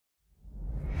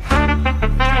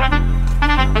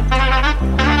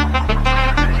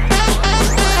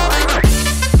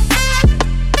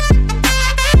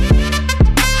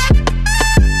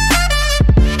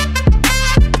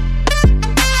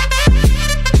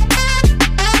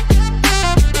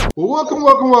Well, welcome,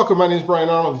 welcome, welcome. My name is Brian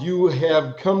Arnold. You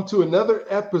have come to another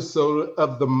episode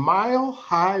of the Mile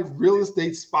High Real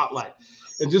Estate Spotlight.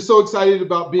 And just so excited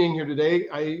about being here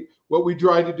today. What we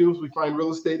try to do is we find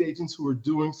real estate agents who are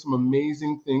doing some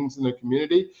amazing things in their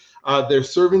community. They're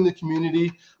serving the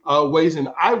community ways, and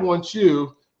I want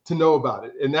you to know about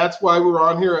it. And that's why we're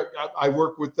on here. I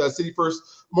work with City First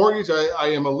Mortgage. I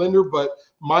am a lender, but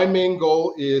my main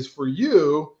goal is for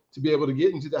you to be able to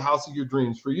get into the house of your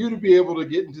dreams, for you to be able to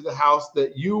get into the house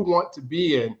that you want to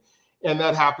be in. And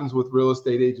that happens with real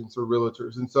estate agents or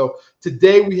realtors. And so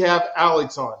today we have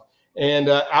Alex on. And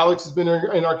Alex has been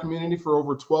in our community for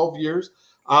over 12 years.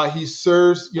 He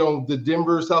serves,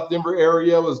 the South Denver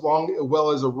area as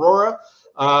well as Aurora.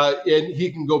 And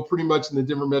he can go pretty much in the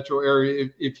Denver metro area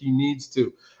if he needs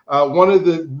to. One of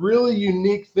the really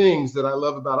unique things that I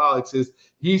love about Alex is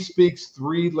he speaks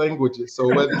 3 languages.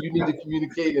 So whether you need to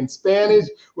communicate in Spanish,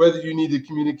 whether you need to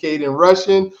communicate in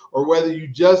Russian, or whether you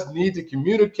just need to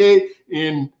communicate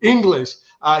in English,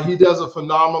 he does a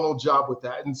phenomenal job with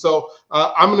that. And so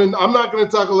I'm not going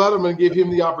to talk a lot. I'm going to give him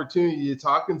the opportunity to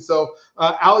talk. And so,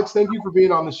 Alex, thank you for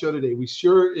being on the show today. We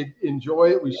sure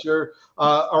enjoy it. We sure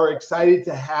are excited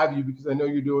to have you because I know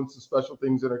you're doing some special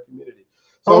things in our community.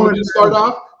 So I'm going to just start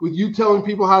off with you telling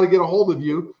people how to get a hold of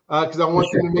you because I want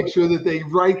them to make sure that they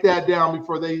write that down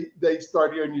before they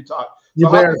start hearing you talk. So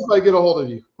how do I get a hold of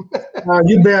you?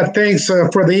 You bet. Thanks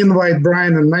for the invite,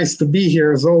 Brian, and nice to be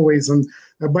here as always. And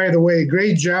by the way,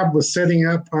 great job with setting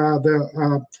up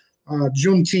the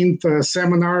Juneteenth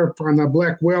seminar on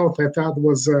Black Wealth. I thought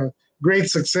was a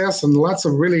great success and lots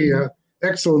of really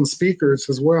excellent speakers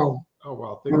as well. Oh,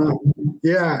 wow. Thank you.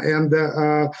 Yeah. And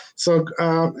so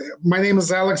my name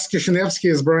is Alex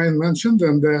Kishinevsky, as Brian mentioned,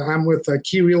 and I'm with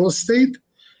Key Real Estate.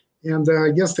 And I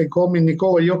guess they call me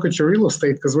Nikola Jokic Real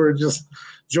Estate because we were just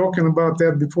joking about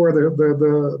that before the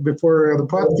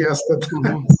podcast, that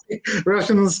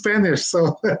Russian and Spanish.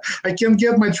 So I can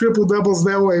get my triple doubles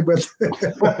that way. But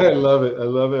I love it. I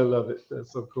love it. I love it.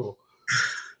 That's so cool.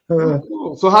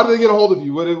 Cool. So how do they get a hold of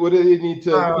you? What do they need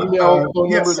to email, phone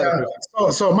number?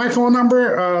 So my phone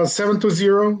number,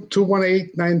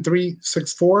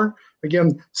 720-218-9364.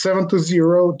 Again,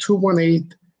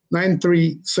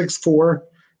 720-218-9364.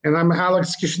 And I'm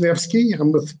Alex Kishinevsky.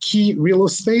 I'm with Key Real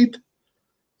Estate.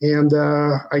 And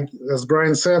as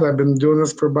Brian said, I've been doing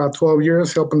this for about 12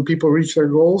 years, helping people reach their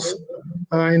goals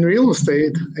in real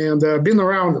estate. And been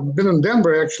in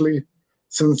Denver, actually,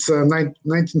 since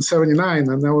 1979,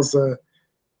 and that was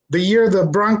the year the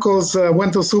Broncos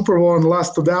went to Super Bowl and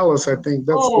lost to Dallas, I think.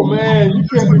 Man, you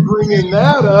can't be bringing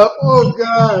that up. Oh,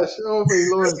 gosh. Oh, my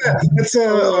Lord. It's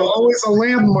always a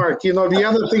landmark. The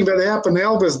other thing that happened,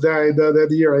 Elvis died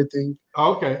that year, I think.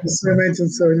 Okay. It's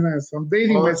 1979, so I'm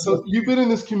dating myself. So you've been in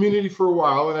this community for a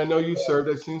while, and I know you served.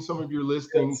 I've seen some of your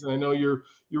listings, and I know you're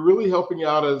really helping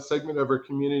out a segment of our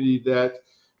community that,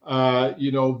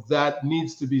 that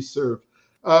needs to be served.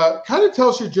 Kind of tell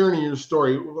us your journey, your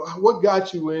story. What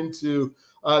got you into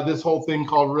this whole thing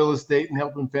called real estate and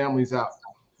helping families out?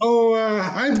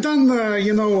 I've done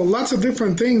lots of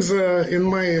different things in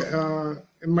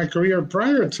my career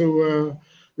prior to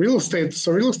real estate.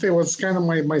 So real estate was kind of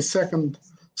my second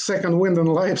wind in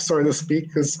life, so to speak,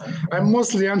 because I'm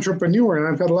mostly entrepreneur and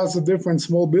I've had lots of different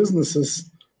small businesses.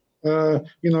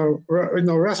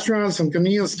 Restaurants and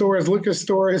convenience stores, liquor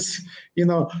stores,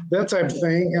 that type of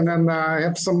thing. And then I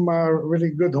have some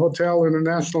really good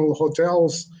international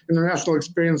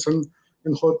experience in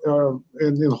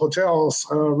hotels,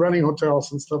 running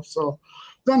hotels and stuff. So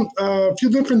done a few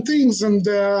different things. And,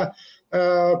 I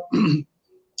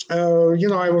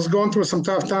was going through some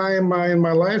tough time in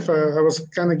my life. I was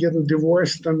kind of getting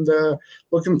divorced and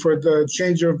looking for the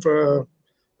change of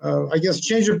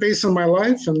pace in my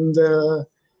life, and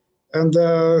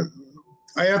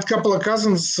I had a couple of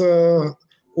cousins.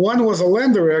 One was a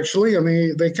lender actually, and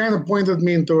they kind of pointed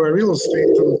me into a real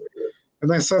estate,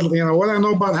 and I said, what I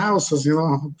know about houses,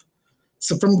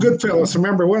 So from Goodfellas,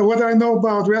 remember what do I know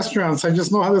about restaurants? I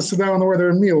just know how to sit down and order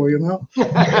a meal,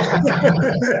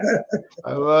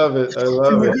 I love it. I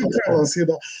love it. Goodfellas,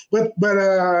 But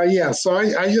so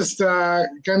I just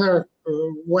kind of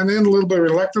went in a little bit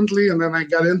reluctantly, and then I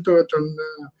got into it, and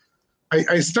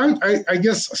I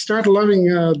started loving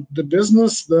the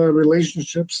business, the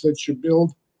relationships that you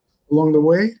build along the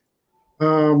way,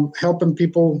 helping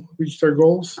people reach their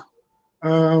goals,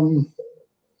 and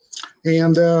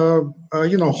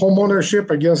home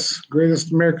ownership. I guess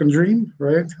greatest American dream,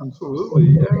 right?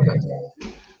 Absolutely. Yeah.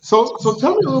 So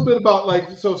tell me a little bit about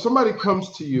so if somebody comes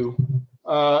to you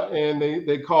and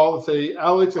they call and say,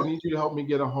 Alex, I need you to help me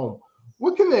get a home.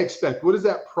 What can they expect? What does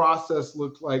that process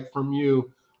look like from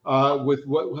you with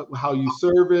how you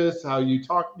service, how you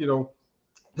talk,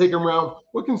 take them around.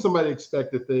 What can somebody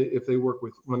expect if they work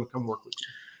with when they come work with you?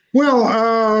 Well,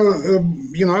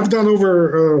 I've done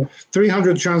over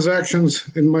 300 transactions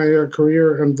in my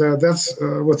career, and that's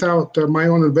without my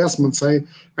own investments. I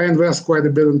invest quite a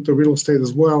bit into real estate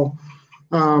as well.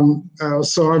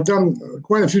 So I've done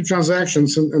quite a few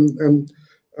transactions, and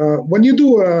when you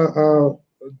do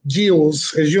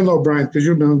deals, as you know, Brian, because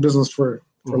you've been in business for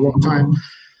a long time,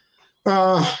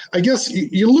 I guess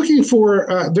you're looking for.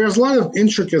 There's a lot of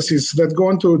intricacies that go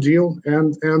into a deal,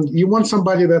 and you want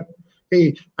somebody that,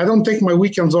 hey, I don't take my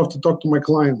weekends off to talk to my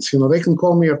clients. They can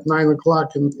call me at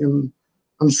 9:00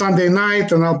 on Sunday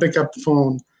night, and I'll pick up the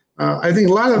phone. I think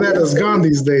a lot of that is gone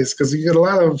these days because you get a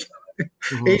lot of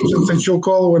agents that you'll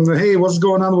call when, hey, what's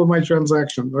going on with my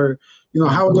transaction, or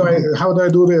how do I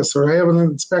do this, or I have an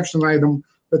inspection item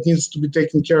that needs to be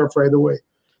taken care of right away.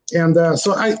 And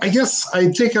so I guess I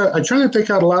try to take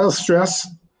out a lot of stress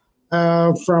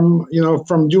from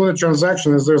doing a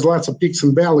transaction, as there's lots of peaks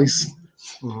and valleys.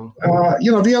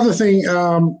 The other thing,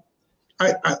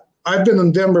 I've been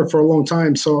in Denver for a long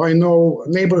time, so I know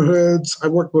neighborhoods. I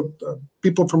work with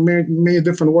people from many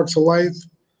different walks of life,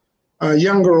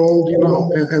 young or old,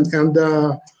 and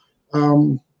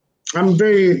I'm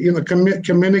very,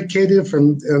 communicative,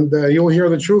 and you'll hear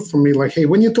the truth from me. Like, hey,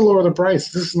 we need to lower the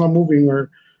price. This is not moving, or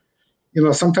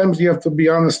sometimes you have to be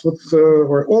honest with,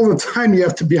 or all the time you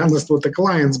have to be honest with the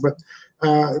clients, but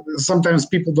sometimes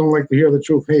people don't like to hear the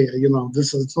truth. Hey,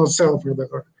 it's not sell for that,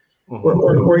 or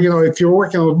if you're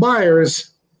working with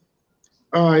buyers,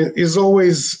 is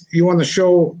always you want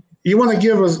to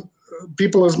give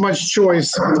people as much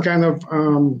choice, and kind of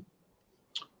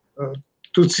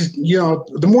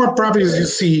the more properties you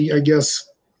see, I guess,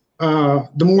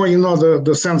 the more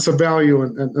the sense of value,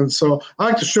 and so I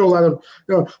like to show a lot of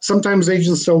sometimes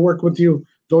agents will work with you,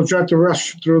 they'll try to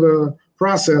rush through the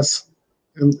process,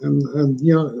 and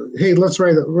hey, let's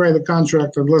write a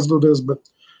contract and let's do this, but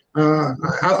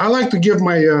I like to give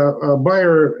my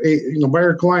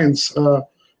buyer clients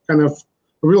kind of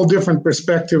a real different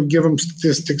perspective, give them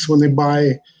statistics when they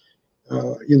buy,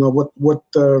 what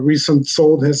recent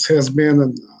sold has been,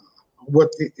 and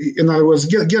what, in other words,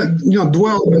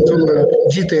 dwell into the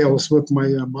details with my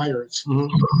buyers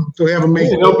to have them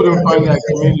make. And help them find that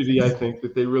community, I think,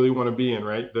 that they really want to be in,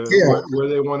 right? Where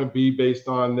they want to be based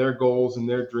on their goals and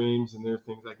their dreams and their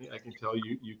things. I can tell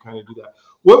you kind of do that.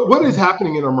 What is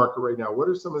happening in our market right now? What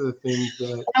are some of the things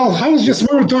that? Well,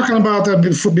 we were talking about that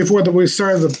before that we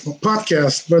started the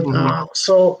podcast, but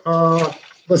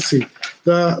let's see.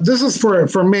 This is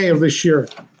for May of this year.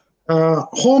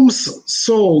 Homes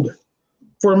sold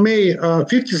for May,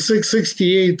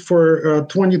 5668 for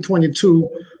 2022.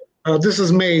 This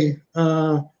is May,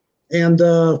 and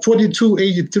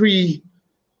 4283.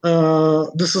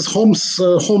 This is homes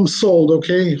sold.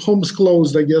 Okay, homes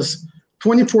closed. I guess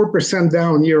 24%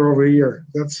 down year over year.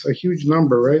 That's a huge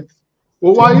number, right?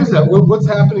 Well, why is that? What's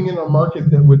happening in our market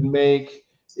that would make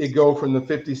it go from the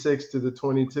 56 to the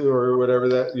 22 or whatever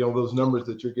that those numbers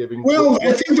that you're giving? Well,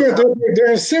 I think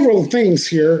there are several things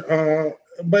here.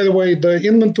 By the way, the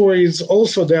inventory is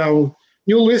also down.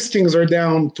 New listings are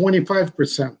down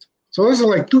 25%. So those are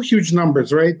like two huge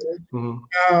numbers, right?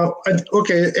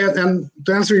 Okay, and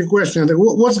to answer your question,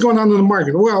 what's going on in the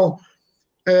market? Well,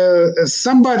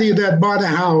 somebody that bought a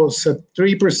house at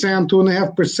 3%,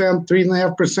 2.5%,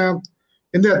 3.5%,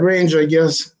 in that range, I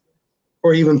guess,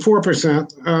 or even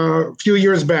 4%, a few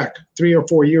years back, 3 or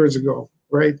 4 years ago,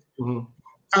 right?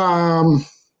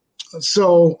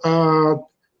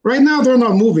 Right now they're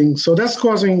not moving, so that's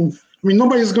causing. I mean,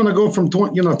 nobody's going to go from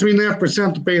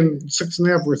 3.5% to paying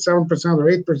 6.5% or 7% or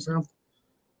 8%,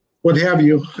 what have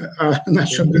you. And that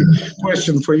should be a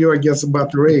question for you, I guess,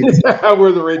 about the rates.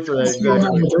 Where the rates are at,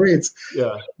 exactly. The rates.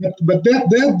 Yeah. But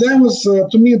that was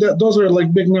to me, that those are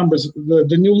like big numbers.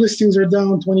 The new listings are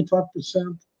down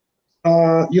 25%.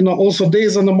 Also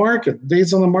days on the market.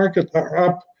 Days on the market are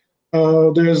up.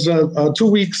 There's 2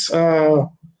 weeks.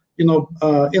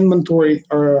 Inventory,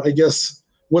 or I guess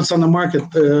what's on the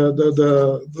market,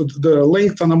 the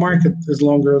length on the market is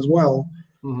longer as well.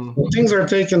 Things are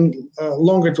taking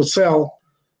longer to sell.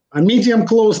 Medium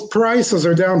closed prices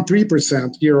are down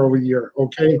 3% year over year.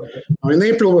 Okay, in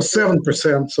April was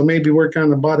 7%, so maybe we're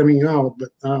kind of bottoming out.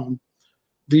 But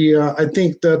I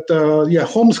think that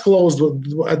homes closed.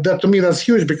 That to me, that's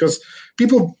huge because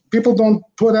people don't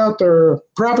put out their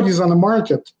properties on the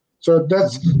market. So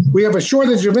we have a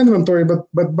shortage of inventory, but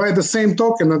by the same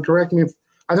token, and correct me if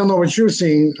I don't know what you're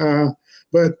seeing,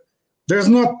 but there's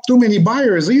not too many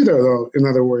buyers either, though. In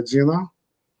other words,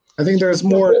 I think there's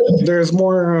more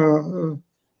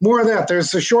more of that.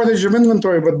 There's a shortage of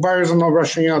inventory, but buyers are not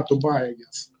rushing out to buy, I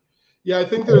guess. Yeah, I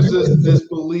think there's this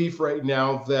belief right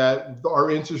now that our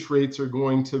interest rates are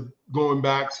going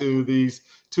back to these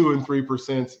 2 and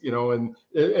 3%,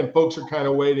 and folks are kind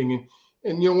of waiting.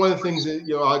 And one of the things that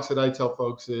Alex, that I tell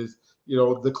folks is,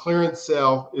 the clearance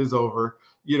sale is over.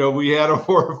 We had a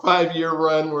 4 or 5 year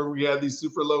run where we had these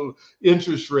super low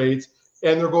interest rates,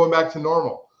 and they're going back to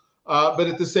normal. But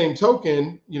at the same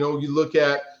token, you look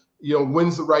at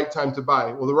when's the right time to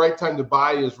buy? Well, the right time to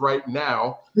buy is right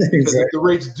now, because if the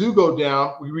rates do go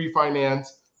down, we refinance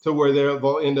to where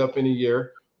they'll end up in a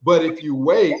year. But if you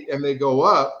wait and they go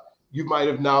up, you might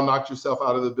have now knocked yourself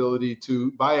out of the ability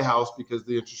to buy a house because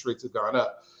the interest rates have gone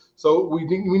up. So we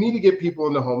need to get people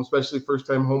in the home, especially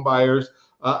first-time home buyers.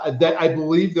 That I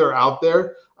believe they're out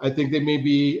there. I think they may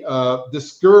be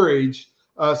discouraged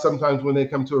sometimes when they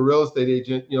come to a real estate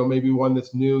agent, maybe one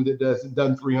that's new, that hasn't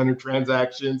done 300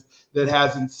 transactions, that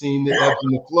hasn't seen the ebbs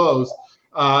and the flows,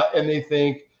 and they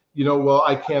think, well,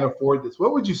 I can't afford this.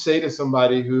 What would you say to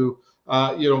somebody who,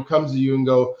 comes to you and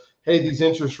go, hey, these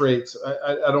interest rates,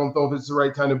 I don't know if it's the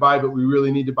right time to buy, but we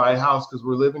really need to buy a house because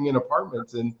we're living in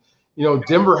apartments. And,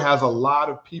 Denver has a lot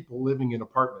of people living in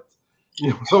apartments.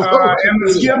 So and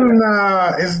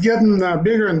it's getting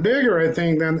bigger and bigger, I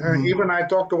think. And even I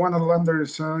talked to one of the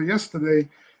lenders yesterday,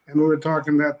 and we were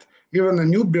talking that even the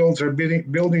new builds are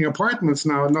building apartments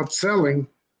now, not selling,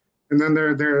 and then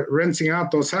they're renting out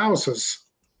those houses.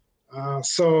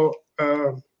 So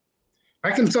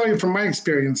I can tell you from my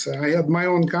experience, I had my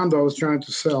own condo I was trying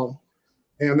to sell,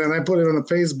 and then I put it on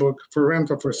Facebook for rent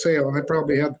or for sale, and I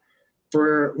probably had,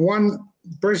 for one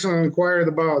person who inquired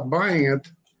about buying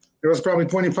it, there was probably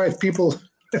 25 people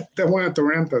that wanted to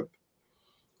rent it.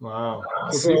 Wow.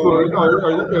 So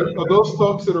are those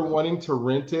folks that are wanting to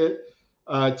rent it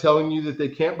telling you that they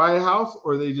can't buy a house,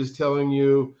 or are they just telling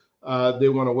you they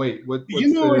want to wait?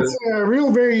 It's a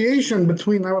real variation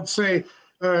between, I would say,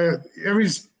 every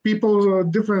people's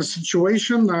different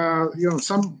situation.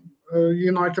 Some,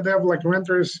 I could have like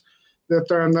renters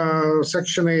that are in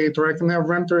Section 8, or I can have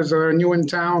renters that are new in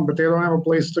town, but they don't have a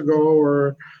place to go,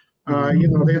 or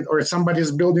or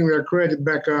somebody's building their credit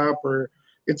back up, or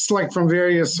it's like from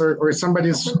various, or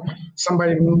somebody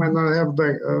might not have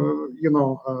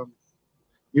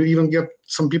you even get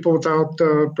some people without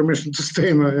permission to stay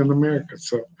in America.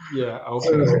 So yeah,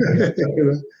 okay.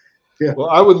 Yeah. Well,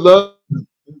 I would love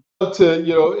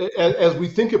to, as we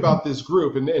think about this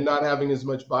group and not having as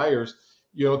much buyers,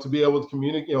 to be able to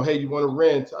communicate, hey, you want to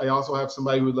rent? I also have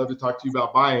somebody who would love to talk to you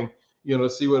about buying, to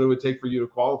see what it would take for you to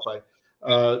qualify.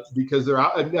 Because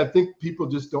I think people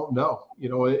just don't know,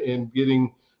 and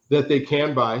getting that they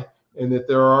can buy and that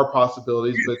there are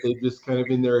possibilities, but they just kind of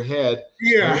in their head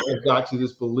have got to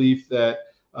this belief that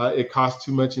it costs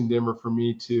too much in Denver for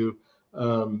me to,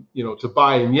 to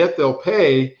buy, and yet they'll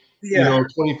pay,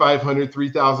 $2,500,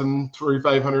 $3,000,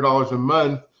 $3,500 a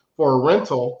month for a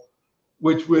rental,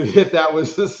 which would, if that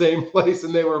was the same place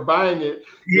and they were buying it,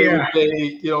 they would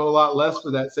pay, a lot less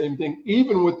for that same thing,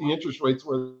 even with the interest rates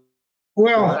where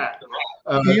would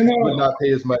not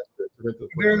pay as much.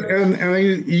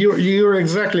 And you're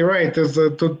exactly right. There's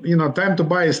time to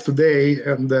buy is today,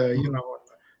 and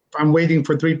if I'm waiting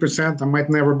for 3%, I might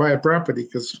never buy a property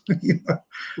because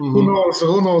who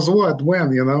knows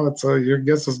when. It's your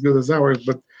guess as good as ours.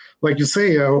 But like you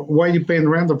say, why are you paying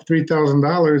rent of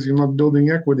 $3,000? You're not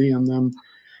building equity, and then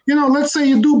let's say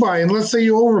you do buy, and let's say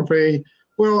you overpay.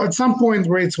 Well, at some point,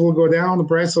 rates will go down, the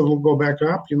prices will go back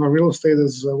up. Real estate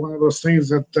is one of those things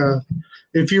that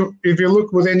if you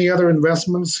look with any other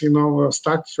investments,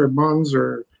 stocks or bonds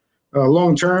or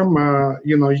long term,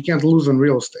 you can't lose in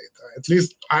real estate. At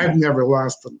least I've never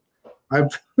lost them.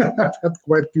 I've had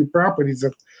quite a few properties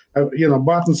that I've,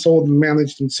 bought and sold and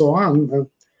managed and so on.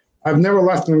 I've never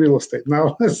lost in real estate.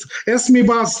 Now, ask me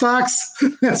about stocks.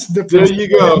 That's different. There you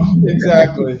go.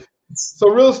 Exactly. So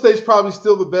real estate's probably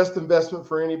still the best investment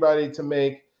for anybody to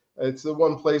make. It's the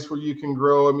one place where you can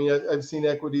grow. I mean, I've seen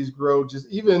equities grow. Just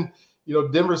even,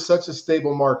 Denver's such a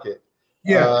stable market,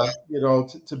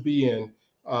 to be in.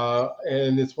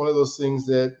 And it's one of those things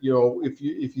that,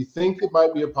 if you think it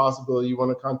might be a possibility, you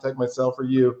want to contact myself or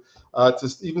you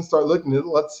to even start looking at it.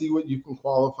 Let's see what you can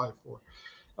qualify for.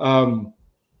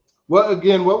 What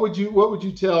would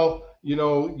you tell,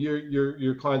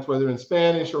 your clients, whether in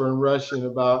Spanish or in Russian,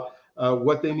 about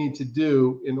what they need to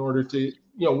do in order to,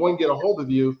 one, get a hold of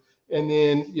you, and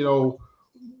then,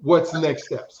 what's the next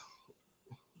steps?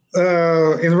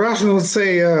 In Russian, would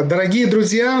say, "Дорогие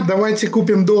друзья, давайте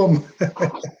купим дом.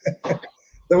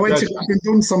 Давайте купим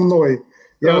дом со мной.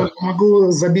 Я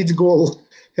могу забить гол,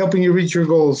 helping you reach your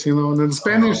goals." And in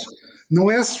Spanish,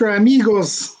 nuestros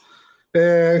amigos,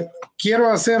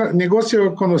 quiero hacer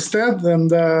negocio con usted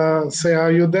and se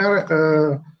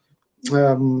ayudar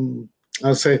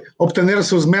obtener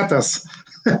sus metas.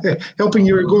 Helping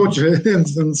your coach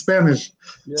in Spanish.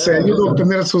 Yeah. Se ayuda a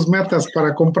obtener sus metas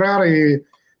para comprar y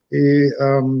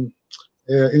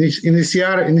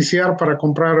iniciar para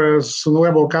comprar su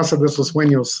nueva casa de sus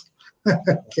sueños.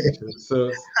 Okay.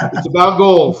 So it's about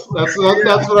goals. That's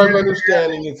what I'm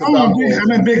understanding. It's about goals.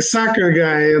 I'm a big soccer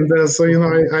guy, and so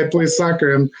I play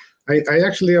soccer, and I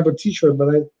actually have a T-shirt,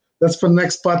 but that's for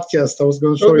next podcast. I was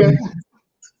going to show you.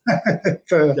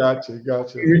 Gotcha.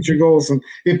 Reach your goals, and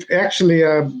it actually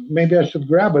maybe I should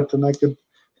grab it, and I could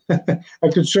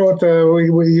show it.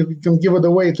 You can give it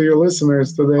away to your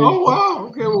listeners today. Oh wow!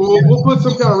 Okay, well, we'll put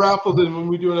some kind of raffle in when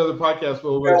we do another podcast.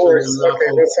 We'll that sounds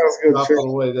good. Raffle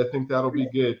away. I think that'll be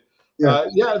good. Yeah.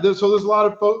 So there's a lot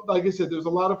of folks. Like I said, there's a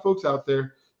lot of folks out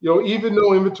there. Even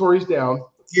though inventory's down,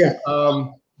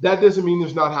 that doesn't mean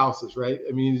there's not houses, right?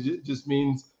 I mean, it just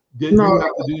means you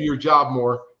have to do your job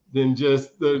more than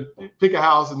just pick a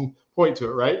house and point to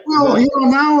it, right? Well,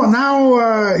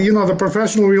 now the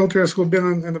professional realtors who've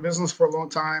been in the business for a long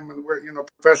time, and we're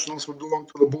professionals who belong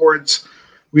to the boards.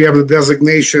 We have the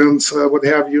designations, what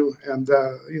have you, and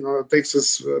it takes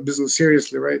this business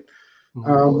seriously, right?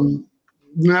 Mm-hmm.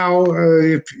 Now,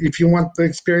 if you want the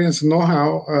experience and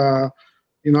know-how,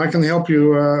 I can help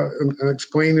you and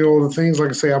explain you all the things.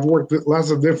 Like I say, I've worked with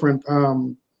lots of different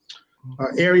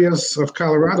areas of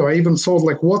Colorado. I even sold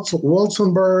like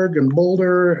Walsenburg and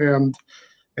Boulder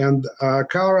and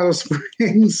Colorado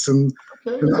Springs and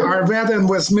Arvada and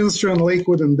Westminster and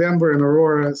Lakewood and Denver and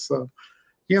Aurora. So,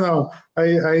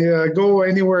 I go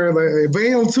anywhere.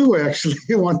 Vail too, actually,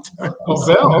 one time. Oh,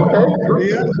 Vail, okay.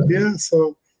 Yeah.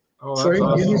 So, awesome.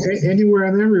 Anywhere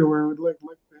and everywhere, would like to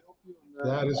help you.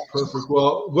 That is perfect.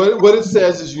 Well, what it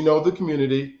says is, the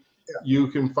community. Yeah. You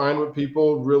can find what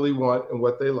people really want and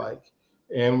what they like,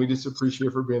 and we just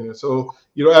appreciate for being there. So,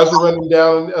 as we're running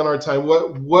down on our time,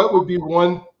 what would be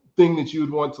one thing that you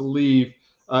would want to leave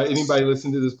anybody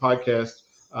listening to this podcast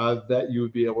that you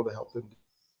would be able to help them do?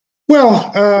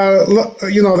 Well,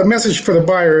 the message for the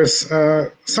buyers,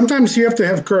 sometimes you have to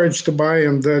have courage to buy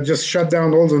and just shut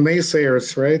down all the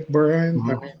naysayers, right, Brian?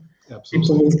 Mm-hmm. I mean, absolutely.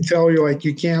 People will tell you like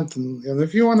you can't, and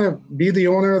if you want to be the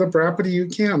owner of the property, you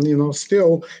can.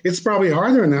 Still, it's probably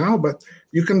harder now, but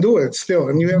you can do it still,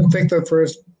 and you have to take that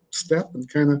first step and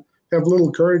kind of have a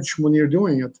little courage when you're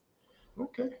doing it.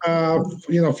 Okay.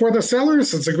 For the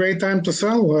sellers, it's a great time to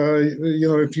sell.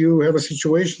 If you have a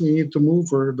situation you need to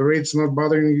move or the rate's not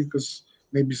bothering you because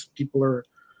maybe people are,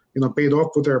 paid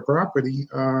off with their property,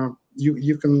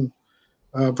 you can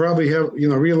probably have,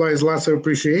 realize lots of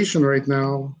appreciation right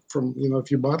now from,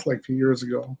 if you bought like a few years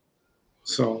ago.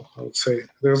 So I would say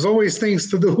there's always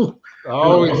things to do.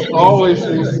 Always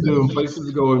things to do and places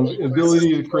to go and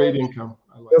ability to create income.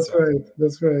 That's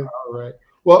right. All right.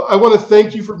 Well, I want to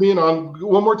thank you for being on.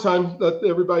 One more time, let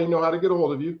everybody know how to get a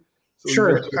hold of you. So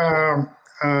sure.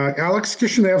 Alex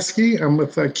Kishinevsky. I'm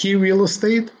with Key Real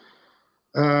Estate.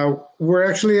 We're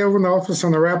actually have an office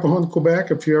on Arapahoe in Quebec.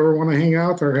 If you ever want to hang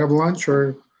out or have lunch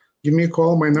or give me a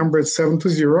call, my number is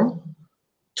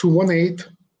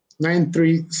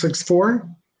 720-218-9364.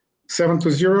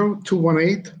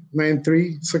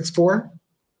 720-218-9364.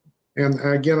 And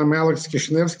again, I'm Alex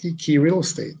Kishinevsky, Key Real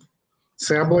Estate.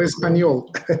 Se habla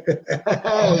español.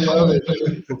 I love it.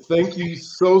 Well, thank you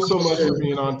so much for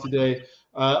being on today.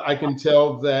 I can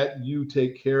tell that you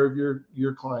take care of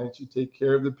your clients. You take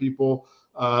care of the people.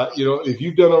 If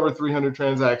you've done over 300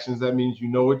 transactions, that means you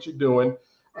know what you're doing.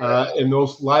 And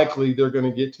most likely they're going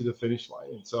to get to the finish line.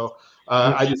 And so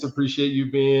I just appreciate you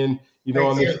being,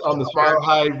 on the Smile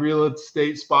High Real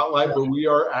Estate Spotlight, where we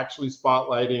are actually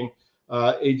spotlighting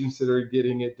agents that are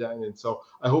getting it done. And so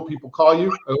I hope people call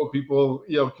you. I hope people,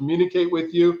 communicate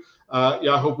with you.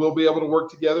 I hope we'll be able to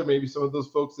work together. Maybe some of those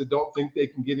folks that don't think they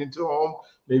can get into a home,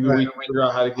 maybe we can figure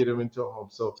out how to get them into a home.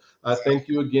 So thank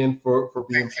you again for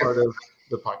being part of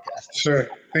the podcast. Sure.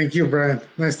 Thank you, Brian.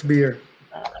 Nice to be here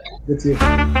with you.